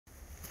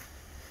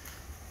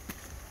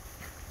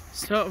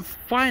So I'm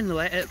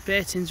finally at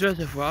Baitings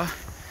Reservoir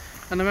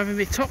and I'm having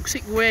my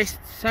toxic waste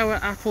sour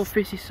apple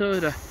fizzy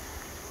soda.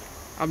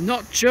 I'm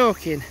not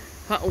joking,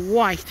 that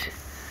white,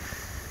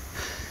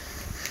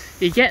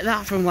 you get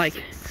that from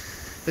like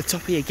the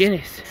top of your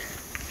Guinness,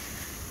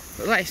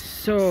 but that is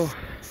so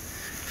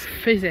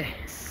fizzy.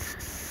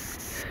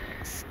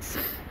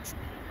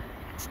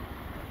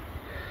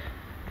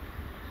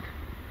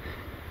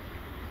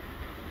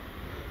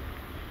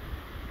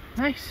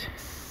 Nice.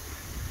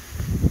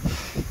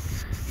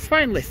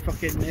 Finally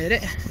fucking made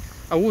it.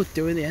 I would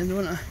do in the end,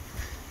 wouldn't I?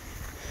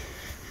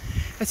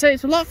 I'd say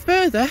it's a lot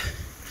further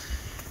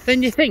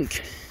than you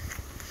think.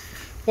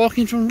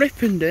 Walking from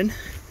Ripponden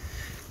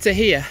to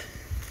here.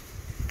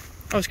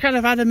 I was kind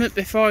of adamant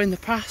before in the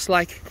past,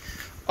 like,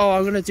 oh,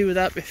 I'm going to do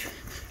that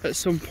at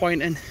some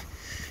point and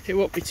it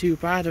won't be too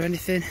bad or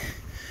anything.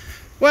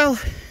 Well,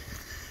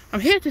 I'm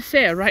here to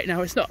say right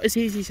now, it's not as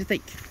easy as you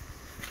think.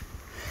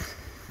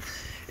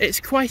 It's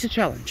quite a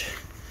challenge.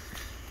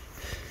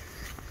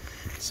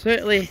 It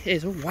certainly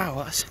is. Oh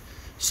wow, that's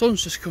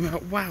sun's just come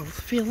out. Wow,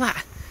 feel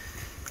that.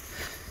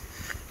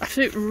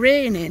 After it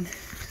raining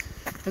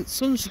and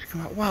sun's just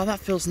come out. Wow, that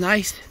feels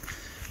nice.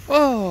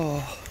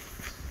 Oh,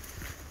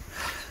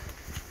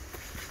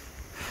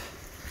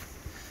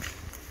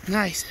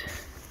 nice.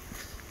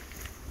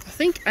 I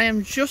think I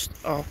am just.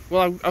 Oh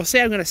well, I'll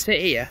say I'm going to sit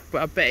here,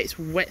 but I bet it's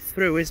wet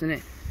through, isn't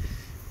it?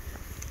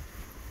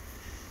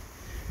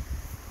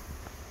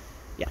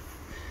 Yeah.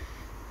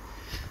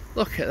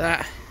 Look at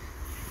that.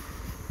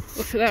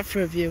 Look at that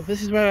for a view.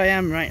 This is where I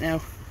am right now.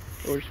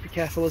 Oh, just be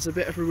careful. There's a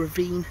bit of a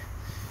ravine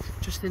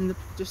just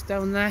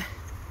down there.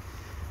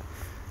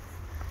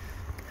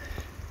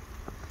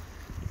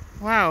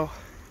 Wow.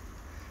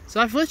 So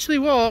I've literally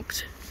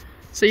walked.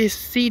 So you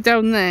see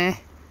down there,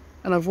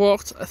 and I've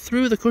walked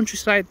through the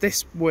countryside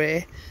this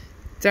way,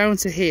 down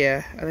to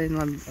here, and then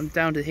I'm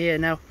down to here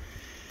now.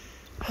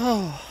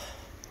 Oh,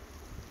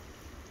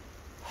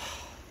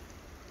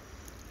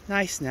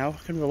 nice now. I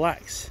can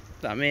relax.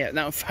 That I'm here.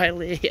 Now I'm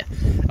finally here.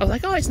 I was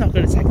like, oh, it's not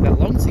going to take that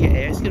long to get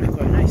here. It's going to be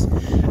quite nice.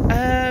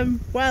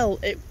 Well,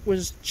 it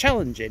was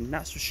challenging,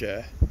 that's for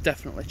sure.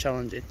 Definitely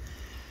challenging.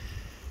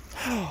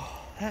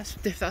 Oh, that's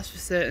for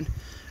certain.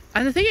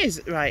 And the thing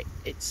is, right,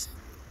 it's,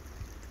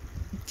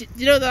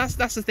 you know,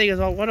 that's the thing as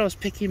well. When I was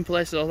picking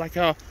places, I was like,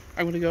 oh,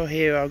 I'm going to go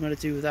here, or I'm going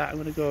to do that, I'm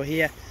going to go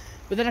here.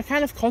 But then I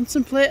kind of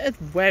contemplated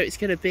where it's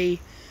going to be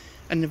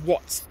and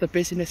what's the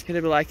busyness going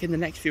to be like in the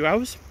next few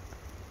hours.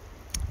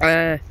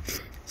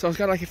 So I was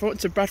kind of like, if I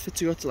went to Bradford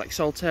to go to like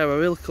Saltaire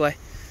or Ilkley,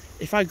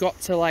 if I got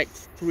to like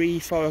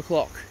 3-4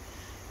 o'clock,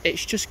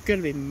 it's just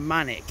going to be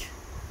manic,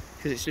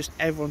 because it's just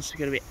everyone's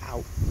going to be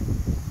out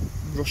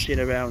rushing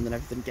around and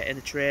everything, getting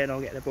a train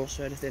or getting a bus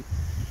or anything.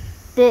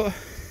 But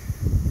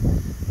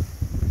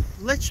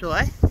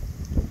literally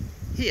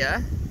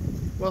here,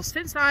 well,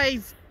 since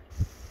I've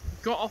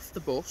got off the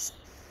bus,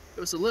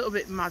 it was a little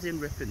bit mad in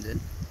Ripponden,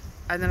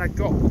 and then I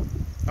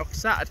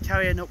started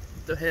carrying up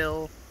the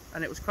hill,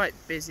 and it was quite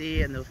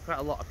busy and there was quite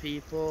a lot of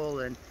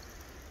people, and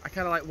I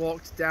kind of like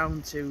walked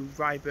down to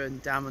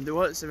Ryburn Dam and there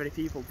weren't so many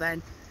people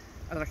then,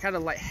 and then I kind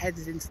of like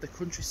headed into the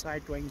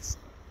countryside going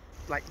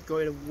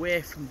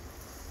away from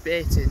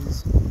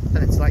Baitings, and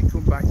then to like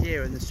come back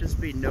here, and there's just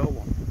been no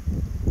one.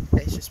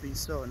 It's just been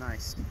so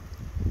nice.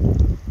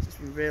 It's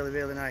just been really,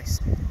 really nice.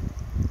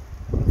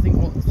 And I think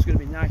what's going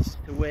to be nice is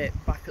to wait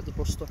back at the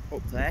bus stop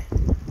up there,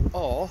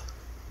 or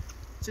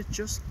to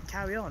just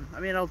carry on. I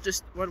mean, I'll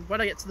just,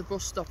 when I get to the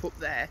bus stop up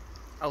there,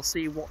 I'll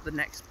see what the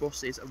next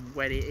bus is and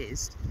when it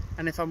is.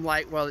 And if I'm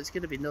like, well, it's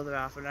going to be another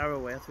half an hour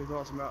away, if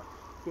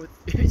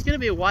it's going to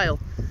be a while,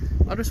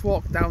 I'll just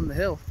walk down the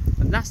hill.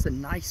 And that's the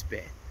nice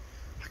bit.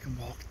 I can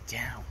walk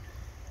down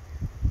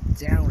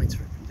into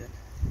Ripponden.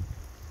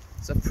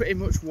 So I've pretty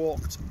much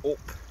walked up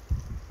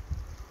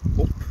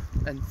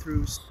and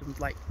through some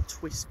like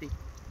twisty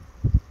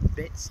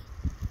bits.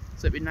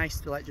 So it'd be nice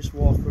to like just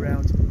walk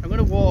around. I'm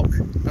going to walk,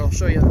 and I'll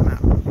show you on the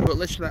map, but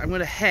literally I'm going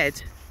to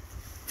head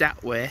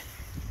that way.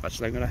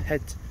 Actually, I'm going to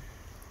head,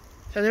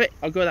 so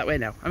I'll go that way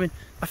now. I mean,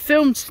 I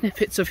filmed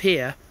snippets of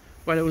here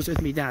when I was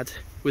with my dad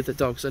with the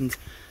dogs, and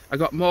I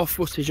got more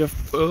footage of,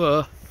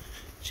 oh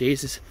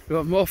Jesus, I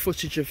got more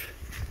footage of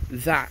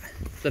that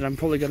than I'm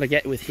probably going to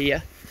get with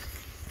here.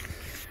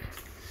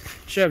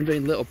 Sure, I'm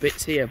doing little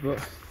bits here, but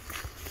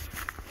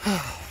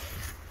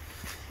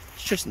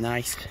it's just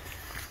nice.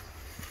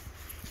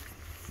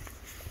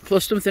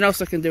 Plus, something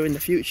else I can do in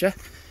the future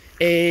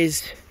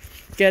is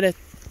go to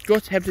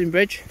Hebden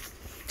Bridge,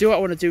 do what I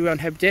want to do around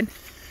Hebden,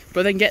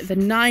 but then get the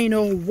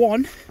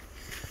 901,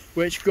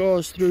 which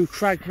goes through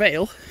Crag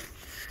Vale,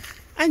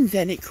 and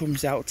then it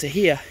comes out to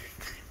here.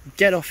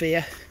 Get off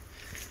here,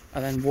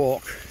 and then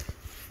walk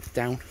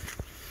down.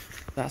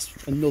 That's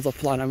another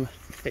plan I'm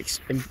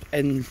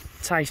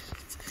enticed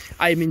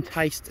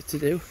to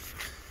do.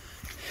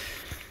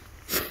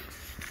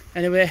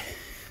 Anyway,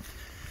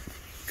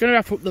 gonna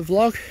wrap up the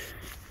vlog,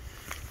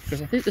 because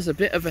I think there's a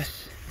bit of a,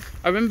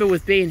 I remember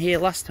with being here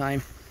last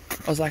time,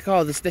 I was like,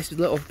 oh, there's this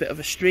little bit of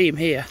a stream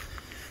here,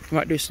 I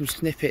might do some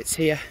snippets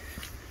here.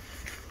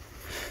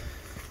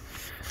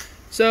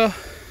 So,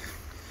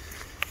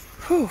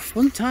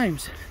 fun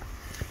times.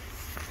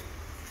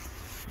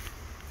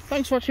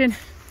 Thanks for watching,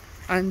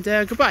 and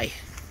goodbye.